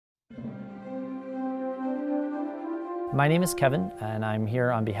My name is Kevin, and I'm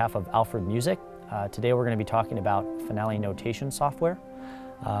here on behalf of Alfred Music. Today we're going to be talking about Finale notation software.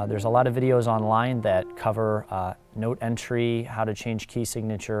 There's a lot of videos online that cover note entry, how to change key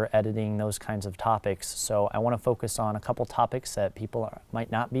signature, editing, those kinds of topics. So I want to focus on a couple topics that people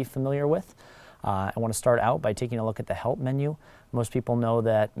might not be familiar with. I want to start out by taking a look at the Help menu. Most people know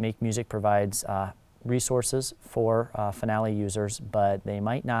that MakeMusic provides resources for Finale users, but they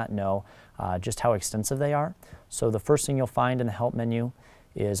might not know just how extensive they are. So the first thing you'll find in the Help menu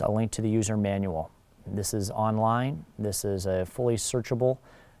is a link to the user manual. This is online. This is a fully searchable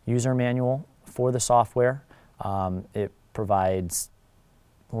user manual for the software. It provides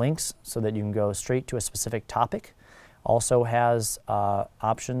links so that you can go straight to a specific topic. Also has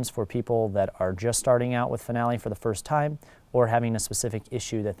options for people that are just starting out with Finale for the first time or having a specific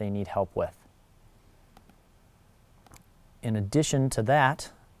issue that they need help with. In addition to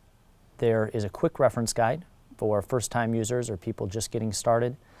that, there is a quick reference guide for first-time users or people just getting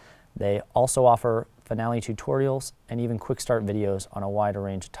started. They also offer Finale tutorials and even quick start videos on a wide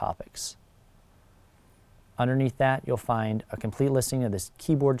range of topics. Underneath that, you'll find a complete listing of the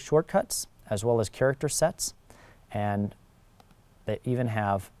keyboard shortcuts as well as character sets, and they even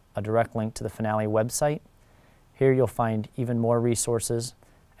have a direct link to the Finale website. Here you'll find even more resources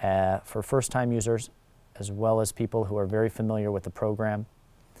for first-time users as well as people who are very familiar with the program.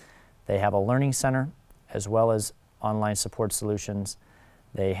 They have a learning center as well as online support solutions.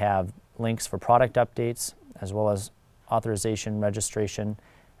 They have links for product updates as well as authorization, registration,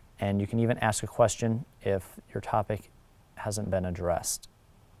 and you can even ask a question if your topic hasn't been addressed.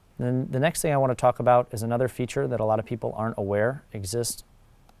 Then the next thing I want to talk about is another feature that a lot of people aren't aware exists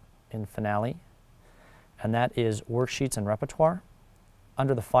in Finale, and that is Worksheets and Repertoire.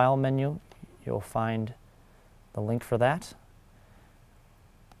 Under the File menu, you'll find the link for that.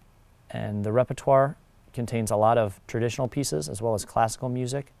 And the repertoire contains a lot of traditional pieces as well as classical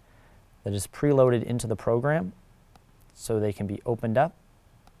music that is preloaded into the program so they can be opened up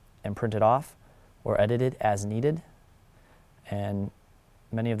and printed off or edited as needed. And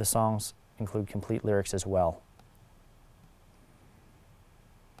many of the songs include complete lyrics as well.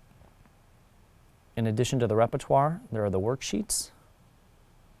 In addition to the repertoire, there are the worksheets.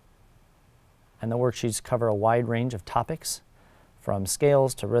 And the worksheets cover a wide range of topics, from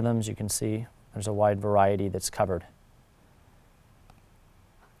scales to rhythms. You can see there's a wide variety that's covered.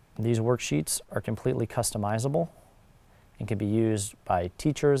 These worksheets are completely customizable and can be used by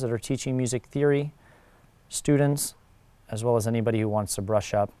teachers that are teaching music theory, students, as well as anybody who wants to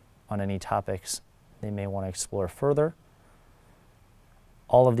brush up on any topics they may want to explore further.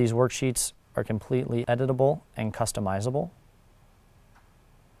 All of these worksheets are completely editable and customizable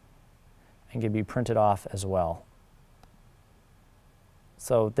and can be printed off as well.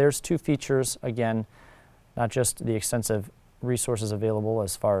 So there's two features, again, not just the extensive resources available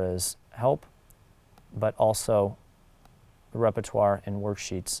as far as help, but also the repertoire and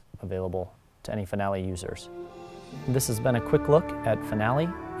worksheets available to any Finale users. This has been a quick look at Finale.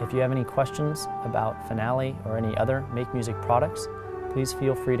 If you have any questions about Finale or any other MakeMusic products, please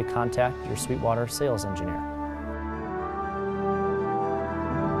feel free to contact your Sweetwater sales engineer.